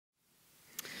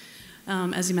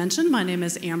As you mentioned, my name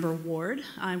is Amber Ward.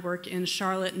 I work in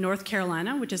Charlotte, North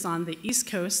Carolina, which is on the east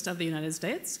coast of the United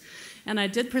States. And I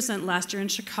did present last year in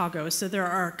Chicago, so there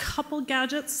are a couple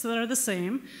gadgets that are the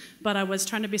same, but I was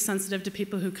trying to be sensitive to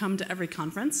people who come to every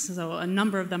conference, so a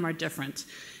number of them are different.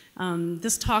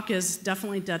 This talk is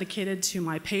definitely dedicated to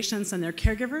my patients and their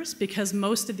caregivers because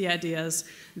most of the ideas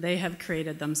they have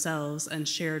created themselves and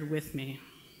shared with me.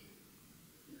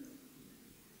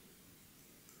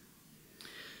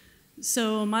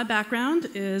 So my background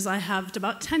is I have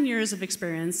about 10 years of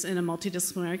experience in a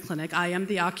multidisciplinary clinic. I am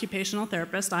the occupational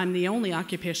therapist. I'm the only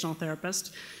occupational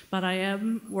therapist, but I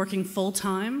am working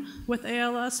full-time with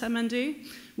ALS MND,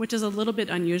 which is a little bit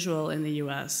unusual in the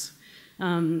US.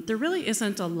 There really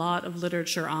isn't a lot of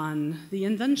literature on the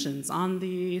inventions, on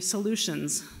the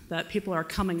solutions that people are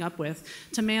coming up with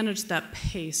to manage that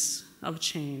pace of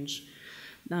change.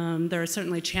 There are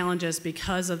certainly challenges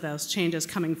because of those changes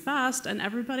coming fast, and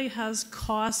everybody has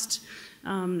cost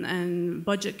and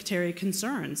budgetary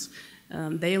concerns.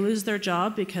 They lose their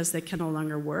job because they can no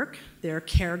longer work. Their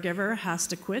caregiver has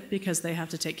to quit because they have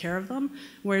to take care of them.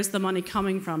 Where's the money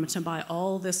coming from to buy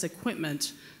all this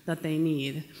equipment that they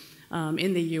need?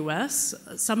 In the US,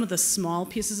 some of the small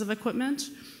pieces of equipment,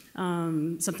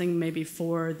 something maybe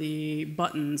for the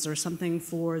buttons or something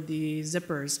for the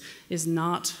zippers is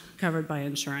not covered by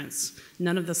insurance.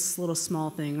 None of the little small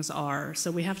things are,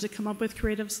 so we have to come up with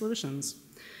creative solutions.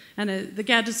 And the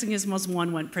gadgets and Gizmos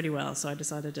one went pretty well, so I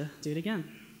decided to do it again.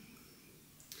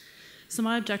 So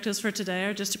my objectives for today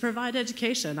are just to provide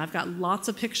education. I've got lots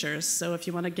of pictures, so if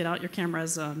you want to get out your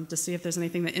cameras to see if there's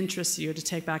anything that interests you to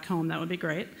take back home, that would be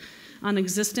great. On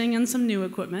existing and some new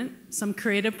equipment, some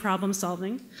creative problem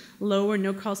solving, low or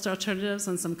no cost alternatives,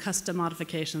 and some custom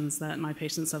modifications that my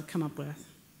patients have come up with.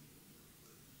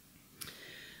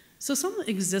 So some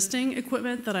existing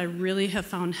equipment that I really have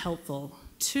found helpful.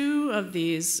 Two of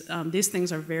these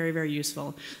things are very, very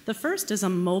useful. The first is a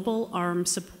mobile arm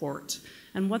support.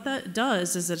 And what that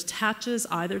does is it attaches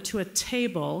either to a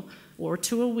table or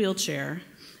to a wheelchair,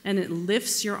 and it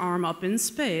lifts your arm up in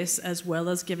space as well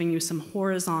as giving you some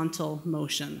horizontal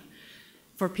motion.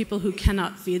 For people who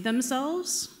cannot feed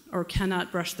themselves or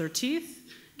cannot brush their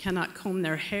teeth, cannot comb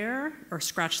their hair or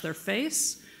scratch their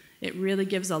face, it really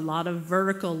gives a lot of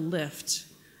vertical lift.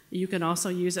 You can also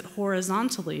use it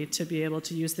horizontally to be able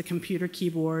to use the computer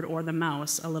keyboard or the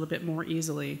mouse a little bit more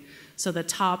easily. So the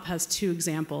top has two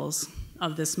examples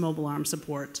of this mobile arm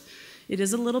support. It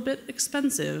is a little bit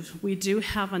expensive. We do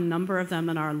have a number of them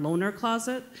in our loaner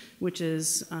closet, which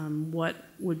is what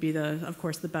would be, of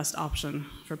course, the best option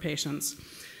for patients.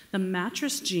 The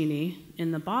mattress genie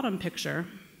in the bottom picture,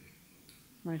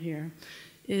 right here,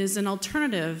 is an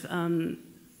alternative.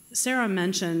 Sarah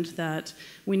mentioned that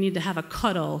we need to have a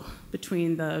cuddle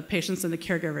between the patients and the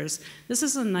caregivers. This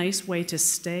is a nice way to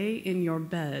stay in your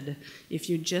bed if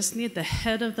you just need the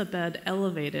head of the bed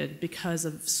elevated because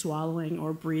of swallowing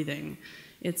or breathing.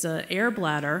 It's an air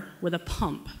bladder with a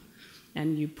pump,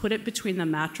 and you put it between the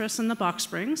mattress and the box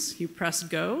springs, you press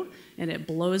go, and it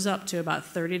blows up to about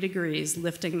 30 degrees,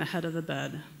 lifting the head of the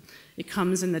bed. It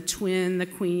comes in the twin, the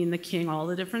queen, the king, all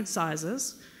the different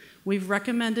sizes. We've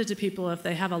recommended to people if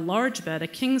they have a large bed, a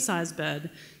king-size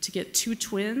bed, to get two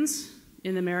twins.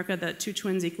 In America, that two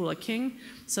twins equal a king,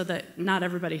 so that not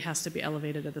everybody has to be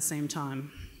elevated at the same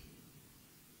time.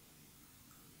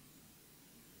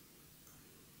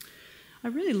 I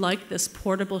really like this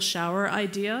portable shower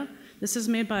idea. This is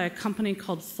made by a company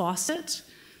called Faucet,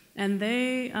 and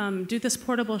they do this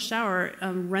portable shower.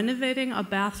 Renovating a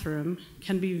bathroom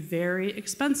can be very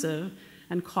expensive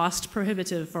and cost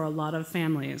prohibitive for a lot of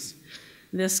families.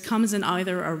 This comes in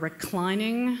either a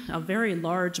reclining, a very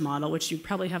large model, which you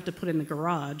probably have to put in the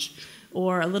garage,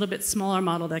 or a little bit smaller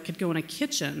model that could go in a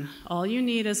kitchen. All you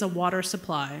need is a water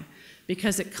supply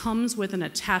because it comes with an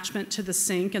attachment to the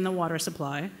sink and the water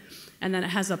supply, and then it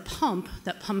has a pump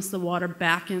that pumps the water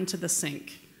back into the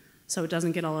sink so it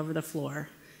doesn't get all over the floor.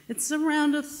 It's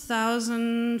around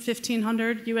 $1,000,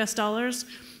 $1,500 US,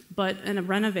 but in a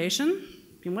renovation,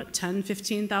 what, 10,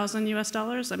 15,000 US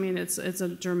dollars? I mean, it's a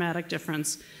dramatic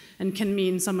difference and can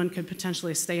mean someone could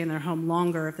potentially stay in their home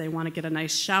longer if they want to get a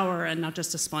nice shower and not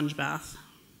just a sponge bath.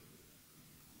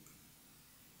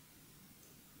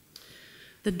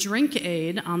 The drink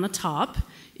aid on the top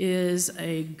is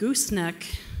a gooseneck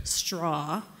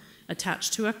straw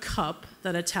attached to a cup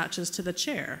that attaches to the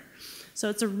chair. So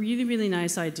it's a really, really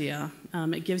nice idea.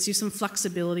 It gives you some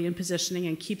flexibility in positioning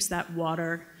and keeps that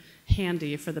water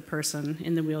handy for the person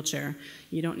in the wheelchair.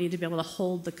 You don't need to be able to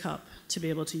hold the cup to be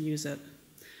able to use it.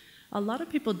 A lot of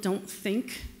people don't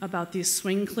think about these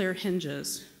swing clear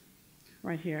hinges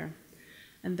right here.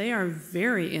 And they are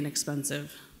very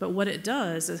inexpensive. But what it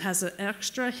does, it has an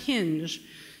extra hinge,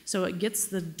 so it gets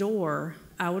the door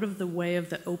out of the way of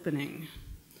the opening.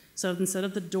 So instead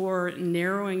of the door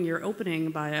narrowing your opening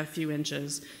by a few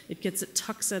inches, it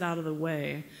tucks it out of the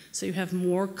way, so you have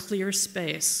more clear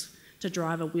space to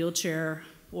drive a wheelchair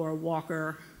or a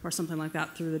walker or something like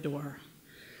that through the door.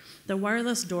 The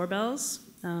wireless doorbells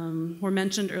were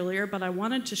mentioned earlier, but I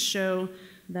wanted to show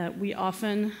that we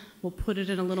often will put it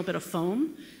in a little bit of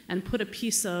foam and put a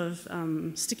piece of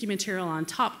sticky material on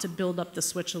top to build up the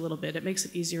switch a little bit. It makes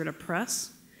it easier to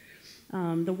press.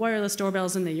 The wireless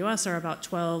doorbells in the US are about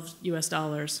 $12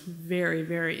 US, very,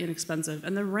 very inexpensive,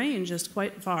 and the range is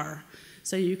quite far.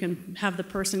 So you can have the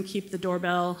person keep the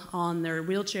doorbell on their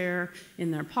wheelchair,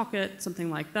 in their pocket, something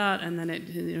like that, and then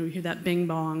you hear that bing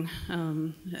bong,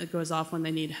 it goes off when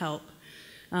they need help.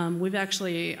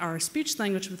 Our speech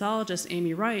language pathologist,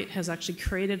 Amy Wright, has actually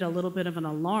created a little bit of an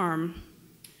alarm.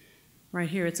 Right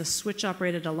here, it's a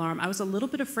switch-operated alarm. I was a little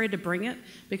bit afraid to bring it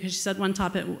because she said one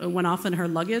time it went off in her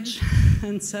luggage,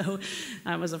 and so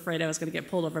I was afraid I was going to get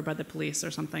pulled over by the police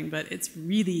or something, but it's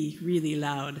really, really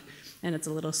loud, and it's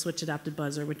a little switch-adapted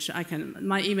buzzer, which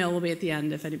my email will be at the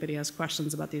end if anybody has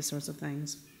questions about these sorts of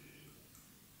things.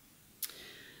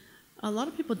 A lot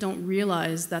of people don't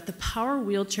realize that the power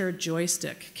wheelchair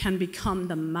joystick can become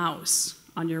the mouse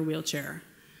on your wheelchair.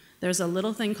 There's a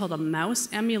little thing called a mouse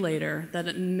emulator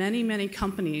that many, many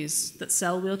companies that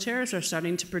sell wheelchairs are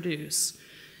starting to produce.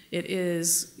 It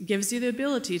gives you the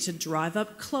ability to drive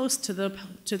up close to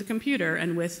the computer,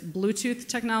 and with Bluetooth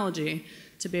technology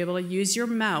to be able to use your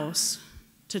mouse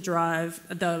to drive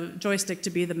the joystick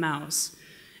to be the mouse.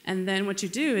 And then what you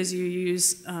do is you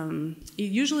use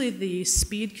usually the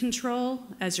speed control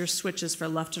as your switches for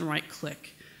left and right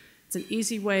click. It's an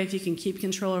easy way, if you can keep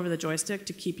control over the joystick,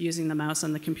 to keep using the mouse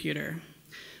on the computer.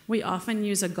 We often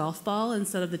use a golf ball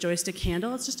instead of the joystick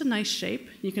handle. It's just a nice shape.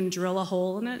 You can drill a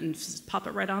hole in it and just pop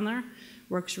it right on there.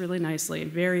 Works really nicely.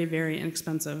 Very, very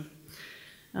inexpensive.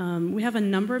 We have a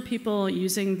number of people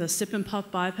using the Sip and Puff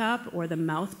BiPAP or the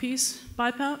Mouthpiece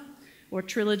BiPAP, or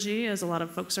Trilogy, as a lot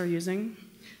of folks are using.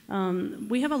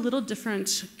 We have a little different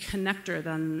connector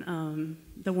than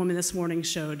the woman this morning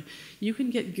showed. You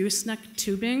can get gooseneck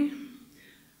tubing.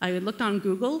 I looked on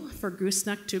Google for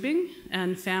gooseneck tubing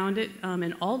and found it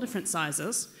in all different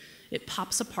sizes. It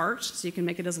pops apart, so you can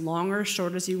make it as long or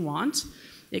short as you want.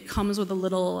 It comes with a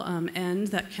little end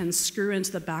that can screw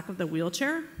into the back of the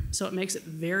wheelchair, so it makes it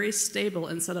very stable.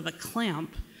 Instead of a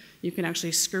clamp, you can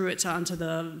actually screw it onto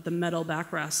the metal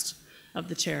backrest of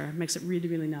the chair. It makes it really,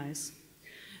 really nice.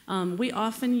 We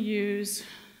often use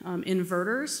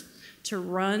inverters to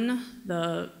run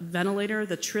the ventilator,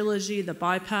 the Trilogy, the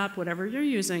BiPAP, whatever you're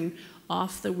using,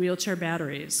 off the wheelchair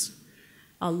batteries.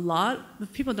 A lot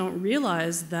of people don't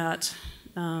realize that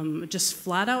just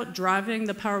flat out driving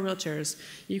the power wheelchairs,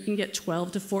 you can get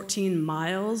 12 to 14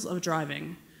 miles of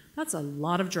driving. That's a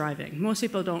lot of driving. Most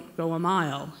people don't go a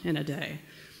mile in a day.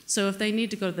 So if they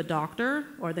need to go to the doctor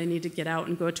or they need to get out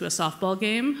and go to a softball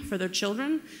game for their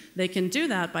children, they can do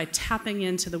that by tapping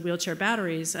into the wheelchair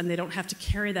batteries, and they don't have to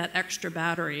carry that extra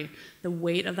battery, the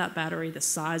weight of that battery, the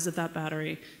size of that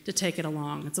battery, to take it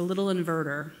along. It's a little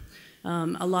inverter.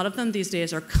 A lot of them these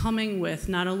days are coming with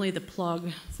not only the plug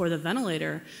for the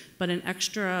ventilator, but an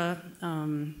extra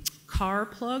car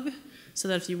plug, so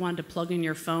that if you wanted to plug in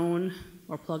your phone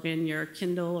or plug in your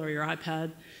Kindle or your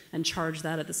iPad and charge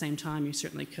that at the same time, you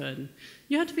certainly could.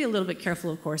 You have to be a little bit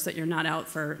careful, of course, that you're not out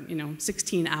for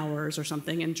 16 hours or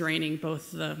something and draining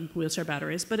both the wheelchair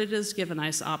batteries, but it does give a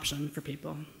nice option for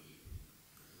people.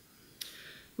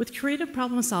 With creative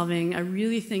problem solving, I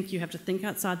really think you have to think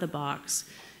outside the box.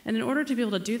 And in order to be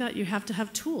able to do that, you have to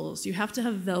have tools. You have to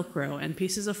have Velcro and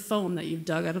pieces of foam that you've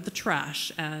dug out of the trash,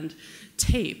 and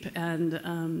tape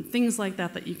and things like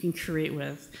that that you can create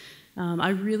with. I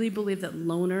really believe that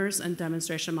loaners and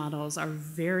demonstration models are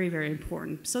very, very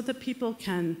important, so that people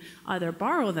can either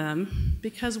borrow them,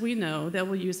 because we know they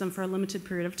will use them for a limited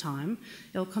period of time.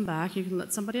 It'll come back, you can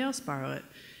let somebody else borrow it.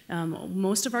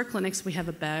 Most of our clinics, we have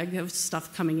a bag of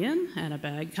stuff coming in and a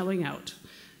bag going out.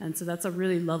 And so that's a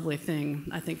really lovely thing,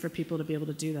 I think, for people to be able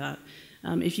to do that.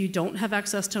 If you don't have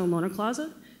access to a loaner closet,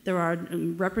 there are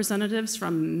representatives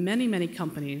from many, many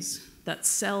companies that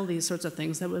sell these sorts of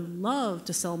things that would love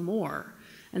to sell more.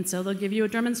 And so they'll give you a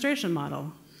demonstration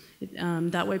model.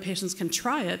 That way patients can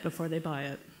try it before they buy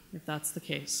it, if that's the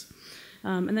case.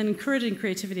 And then encouraging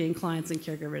creativity in clients and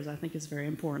caregivers, I think, is very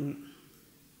important.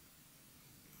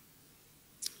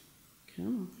 Come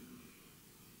on.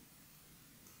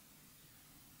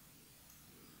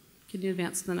 Can you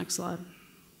advance to the next slide?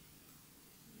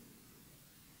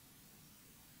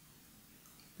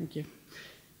 Thank you.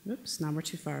 Oops, now we're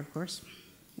too far, of course.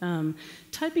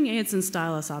 Typing aids and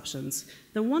stylus options.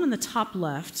 The one on the top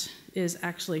left is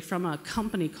actually from a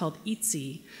company called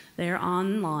Etsy. They're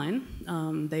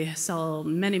online. They sell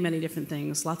many, many different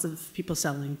things, lots of people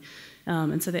selling.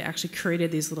 And so they actually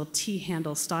created these little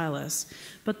T-handle stylus.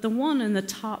 But the one in the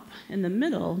top in the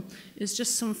middle is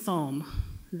just some foam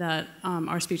that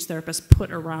our speech therapist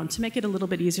put around to make it a little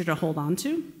bit easier to hold on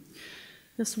to.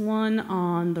 This one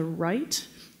on the right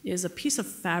is a piece of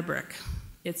fabric.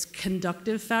 It's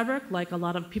conductive fabric, like a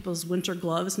lot of people's winter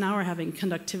gloves now are having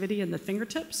conductivity in the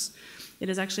fingertips. It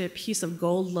is actually a piece of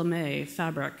gold lame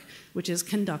fabric, which is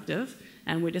conductive,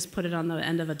 and we just put it on the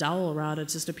end of a dowel rod.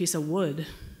 It's just a piece of wood.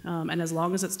 And as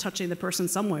long as it's touching the person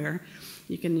somewhere,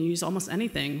 you can use almost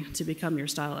anything to become your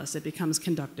stylus. It becomes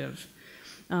conductive.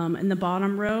 In the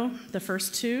bottom row, the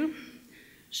first two,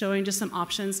 showing just some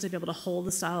options to be able to hold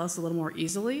the stylus a little more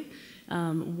easily.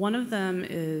 One of them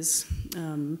is,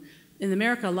 in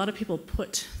America, a lot of people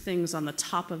put things on the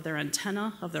top of their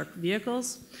antenna of their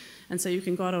vehicles. And so you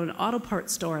can go to an auto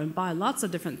parts store and buy lots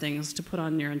of different things to put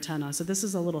on your antenna. So this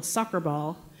is a little soccer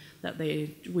ball that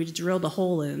we drilled a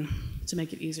hole in to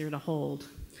make it easier to hold.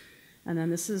 And then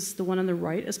this is the one on the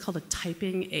right is called a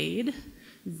typing aid.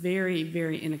 Very,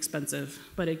 very inexpensive,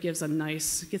 but it gives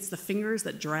gets the fingers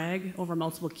that drag over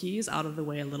multiple keys out of the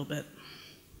way a little bit.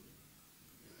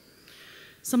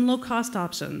 Some low-cost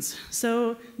options.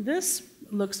 So this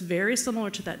looks very similar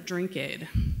to that drink aid,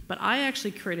 but I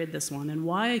actually created this one, and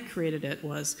why I created it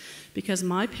was because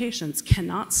my patients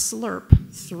cannot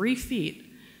slurp 3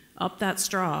 feet up that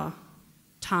straw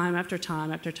time after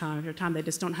time after time after time. They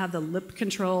just don't have the lip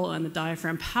control and the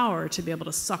diaphragm power to be able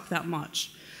to suck that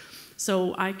much.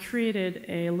 So I created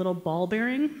a little ball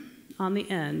bearing on the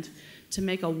end to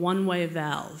make a one-way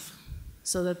valve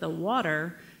so that the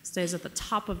water stays at the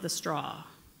top of the straw.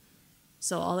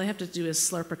 So all they have to do is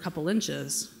slurp a couple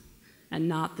inches and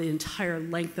not the entire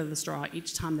length of the straw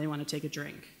each time they want to take a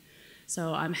drink.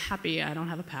 So I'm happy, I don't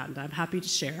have a patent, I'm happy to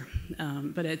share.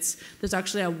 But there's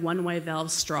actually a one-way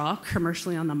valve straw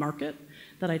commercially on the market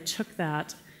that I took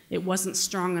that. It wasn't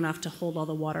strong enough to hold all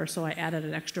the water, so I added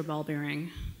an extra ball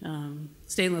bearing.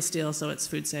 Stainless steel, so it's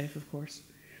food safe, of course.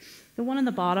 The one on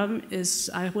the bottom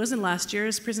was in last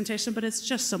year's presentation, but it's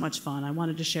just so much fun. I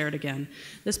wanted to share it again.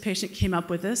 This patient came up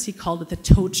with this. He called it the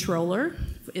toe troller.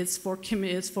 It's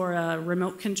for a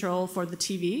remote control for the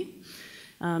TV.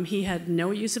 He had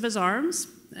no use of his arms,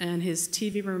 and his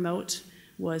TV remote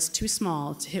was too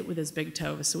small to hit with his big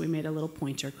toe, so we made a little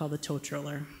pointer called the toe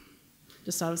troller,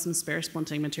 just out of some spare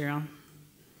splinting material.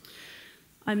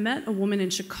 I met a woman in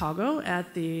Chicago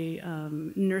at the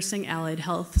Nursing Allied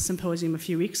Health Symposium a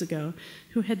few weeks ago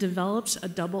who had developed a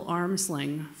double arm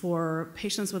sling for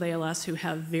patients with ALS who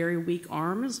have very weak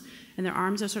arms, and their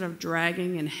arms are sort of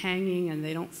dragging and hanging and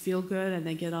they don't feel good and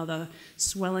they get all the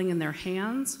swelling in their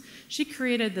hands. She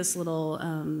created this little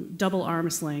double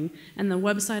arm sling, and the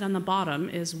website on the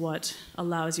bottom is what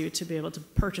allows you to be able to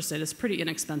purchase it. It's pretty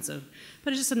inexpensive,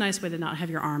 but it's just a nice way to not have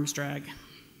your arms drag.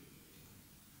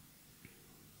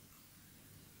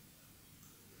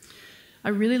 I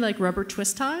really like rubber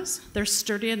twist ties. They're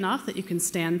sturdy enough that you can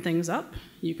stand things up.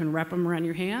 You can wrap them around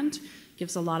your hand.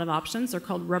 Gives a lot of options. They're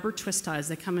called rubber twist ties.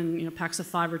 They come in packs of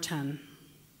 5 or 10.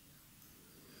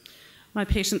 My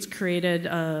patients created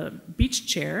a beach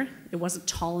chair. It wasn't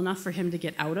tall enough for him to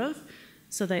get out of,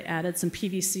 so they added some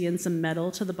PVC and some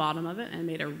metal to the bottom of it and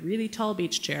made a really tall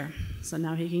beach chair. So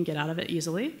now he can get out of it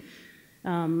easily.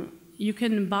 You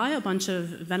can buy a bunch of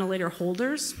ventilator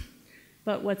holders.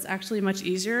 But what's actually much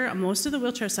easier, most of the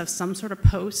wheelchairs have some sort of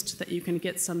post that you can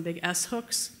get some big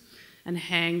S-hooks and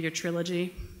hang your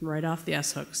Trilogy right off the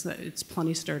S-hooks. It's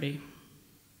plenty sturdy.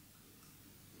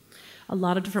 A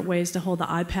lot of different ways to hold the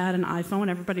iPad and iPhone.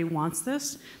 Everybody wants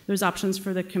this. There's options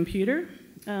for the computer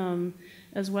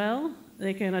as well.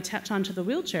 They can attach onto the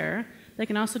wheelchair. They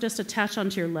can also just attach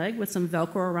onto your leg with some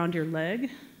Velcro around your leg.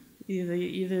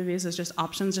 Either of these is just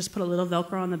options. Just put a little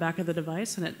Velcro on the back of the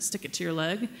device and stick it to your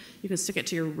leg. You can stick it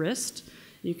to your wrist.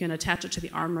 You can attach it to the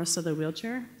armrest of the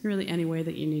wheelchair, really any way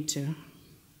that you need to.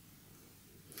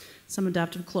 Some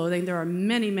adaptive clothing. There are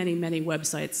many, many, many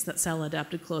websites that sell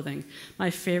adaptive clothing. My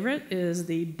favorite is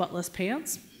the buttless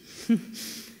pants.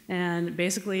 And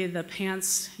basically the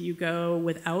pants, you go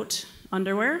without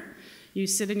underwear. You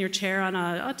sit in your chair on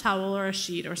a towel or a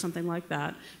sheet or something like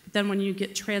that. But then when you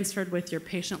get transferred with your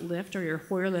patient lift or your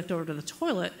Hoyer lift over to the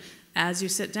toilet, as you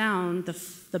sit down, the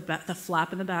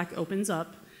flap in the back opens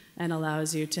up and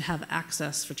allows you to have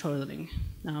access for toileting.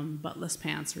 Buttless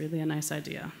pants, really a nice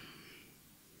idea.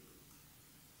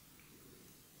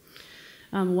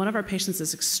 One of our patients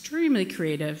is extremely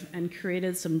creative and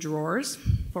created some drawers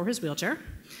for his wheelchair.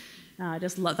 I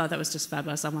just thought that was just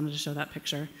fabulous. I wanted to show that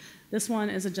picture. This one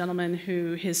is a gentleman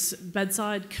who his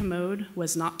bedside commode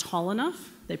was not tall enough.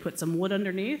 They put some wood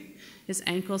underneath. His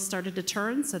ankles started to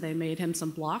turn, so they made him some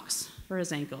blocks for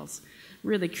his ankles.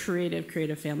 Really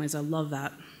creative families. I love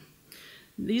that.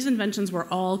 These inventions were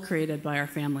all created by our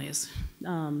families.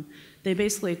 They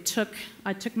basically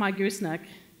I took my gooseneck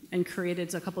and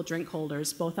created a couple drink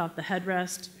holders, both off the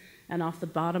headrest and off the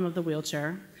bottom of the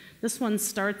wheelchair. This one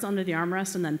starts under the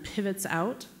armrest and then pivots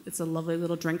out. It's a lovely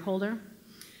little drink holder.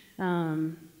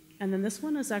 And then this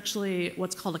one is actually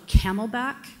what's called a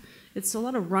camelback. It's a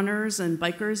lot of runners and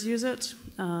bikers use it,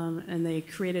 and they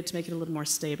create it to make it a little more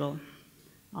stable.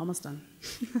 Almost done.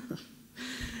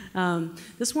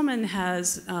 This woman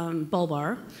has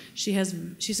bulbar.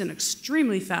 She's an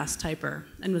extremely fast typer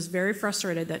and was very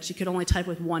frustrated that she could only type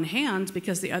with one hand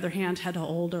because the other hand had to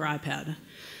hold her iPad.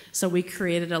 So we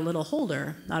created a little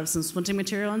holder out of some splinting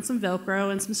material and some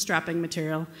Velcro and some strapping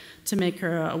material to make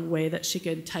her a way that she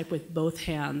could type with both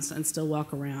hands and still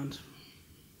walk around.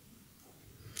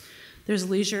 There's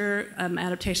leisure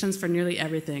adaptations for nearly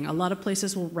everything. A lot of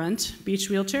places will rent beach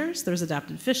wheelchairs. There's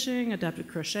adapted fishing, adapted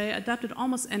crochet, adapted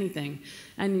almost anything.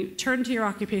 And you turn to your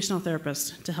occupational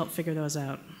therapist to help figure those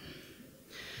out.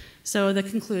 So the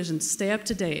conclusion, stay up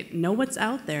to date. Know what's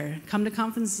out there. Come to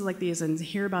conferences like these and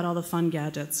hear about all the fun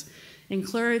gadgets.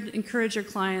 Encourage your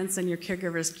clients and your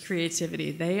caregivers'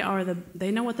 creativity.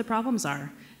 They know what the problems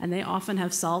are, and they often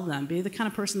have solved them. Be the kind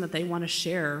of person that they want to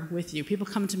share with you. People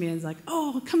come to me and it's like,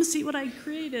 oh, come see what I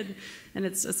created. And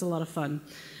it's a lot of fun.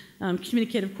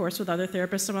 Communicate, of course, with other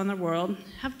therapists around the world.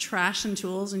 Have trash and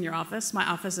tools in your office. My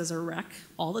office is a wreck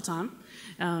all the time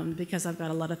because I've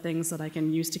got a lot of things that I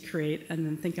can use to create and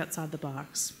then think outside the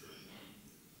box.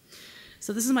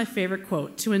 So this is my favorite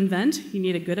quote. To invent, you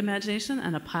need a good imagination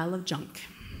and a pile of junk.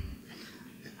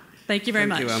 Thank you very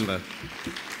much. Thank you, Amber.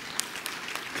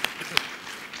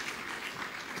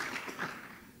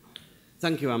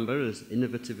 Thank you, Amber, as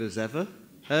innovative as ever.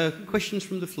 Questions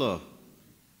from the floor?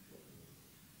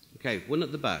 Okay, one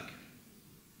at the back.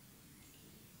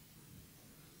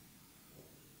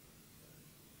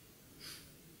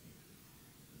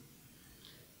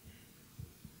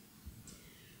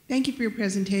 Thank you for your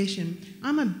presentation.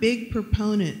 I'm a big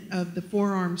proponent of the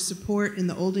forearm support. In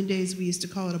the olden days, we used to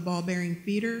call it a ball-bearing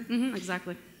feeder.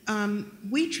 Exactly.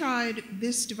 We tried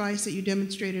this device that you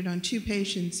demonstrated on 2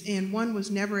 patients, and one was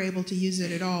never able to use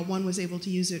it at all. One was able to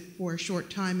use it for a short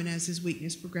time, and as his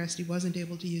weakness progressed, he wasn't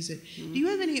able to use it. Do you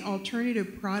have any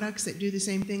alternative products that do the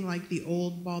same thing like the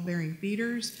old ball-bearing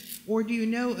feeders, or do you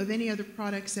know of any other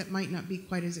products that might not be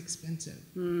quite as expensive?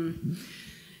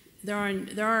 There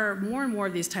are more and more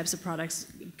of these types of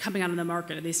products coming out on the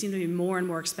market, and they seem to be more and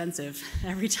more expensive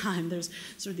every time. There's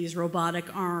sort of these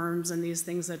robotic arms and these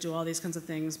things that do all these kinds of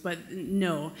things, but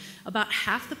no. About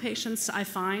half the patients I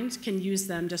find can use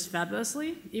them just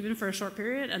fabulously, even for a short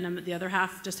period, and then the other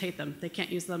half just hate them. They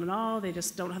can't use them at all. They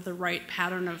just don't have the right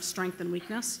pattern of strength and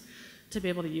weakness to be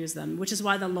able to use them, which is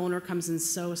why the loaner comes in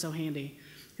so handy.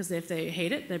 Because if they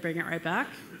hate it, they bring it right back.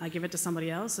 I give it to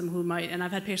somebody else, and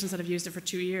I've had patients that have used it for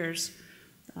 2 years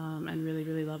and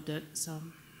really loved it. So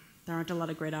there aren't a lot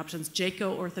of great options.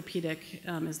 Jayco Orthopedic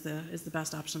is the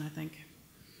best option, I think.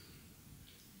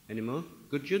 Any more?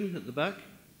 Gudjun at the back.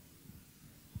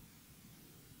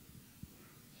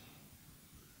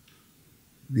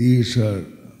 These are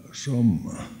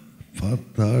some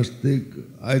fantastic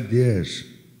ideas.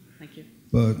 Thank you.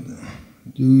 But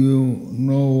do you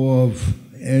know of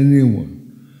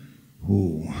anyone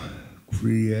who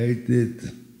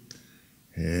created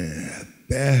a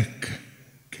back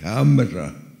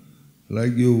camera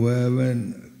like you have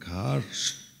in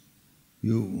cars?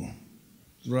 You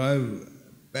drive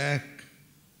back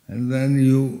and then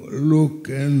you look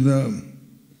in the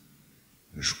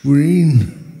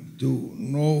screen to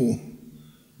know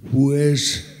who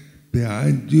is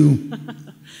behind you,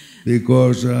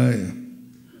 because I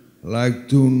like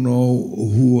to know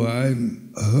who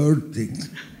I'm hurting.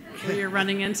 Who you're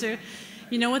running into?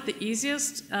 You know what, the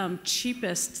easiest,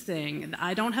 cheapest thing,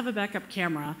 I don't have a backup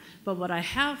camera, but what I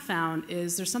have found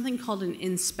is there's something called an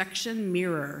inspection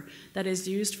mirror that is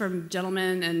used for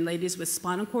gentlemen and ladies with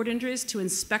spinal cord injuries to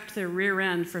inspect their rear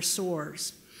end for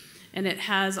sores. And it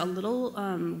has a little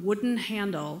wooden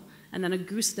handle and then a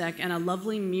gooseneck and a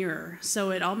lovely mirror.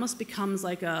 So it almost becomes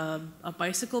like a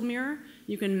bicycle mirror.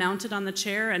 You can mount it on the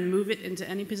chair and move it into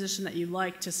any position that you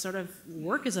like to sort of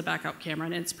work as a backup camera,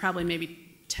 and it's probably maybe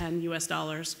 $10 US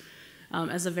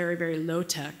as a very low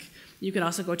tech. You could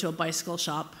also go to a bicycle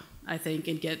shop I think,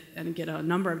 and get a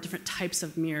number of different types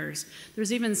of mirrors.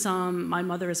 There's even some, my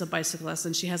mother is a bicyclist,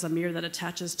 and she has a mirror that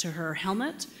attaches to her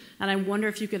helmet, and I wonder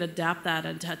if you could adapt that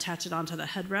and attach it onto the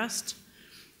headrest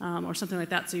or something like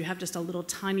that, so you have just a little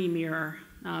tiny mirror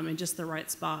in just the right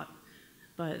spot.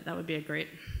 But that would be a great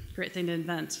thing to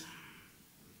invent.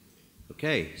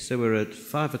 Okay, so we're at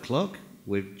 5 o'clock.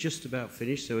 We've just about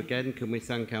finished, so again, can we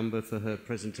thank Amber for her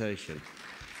presentation?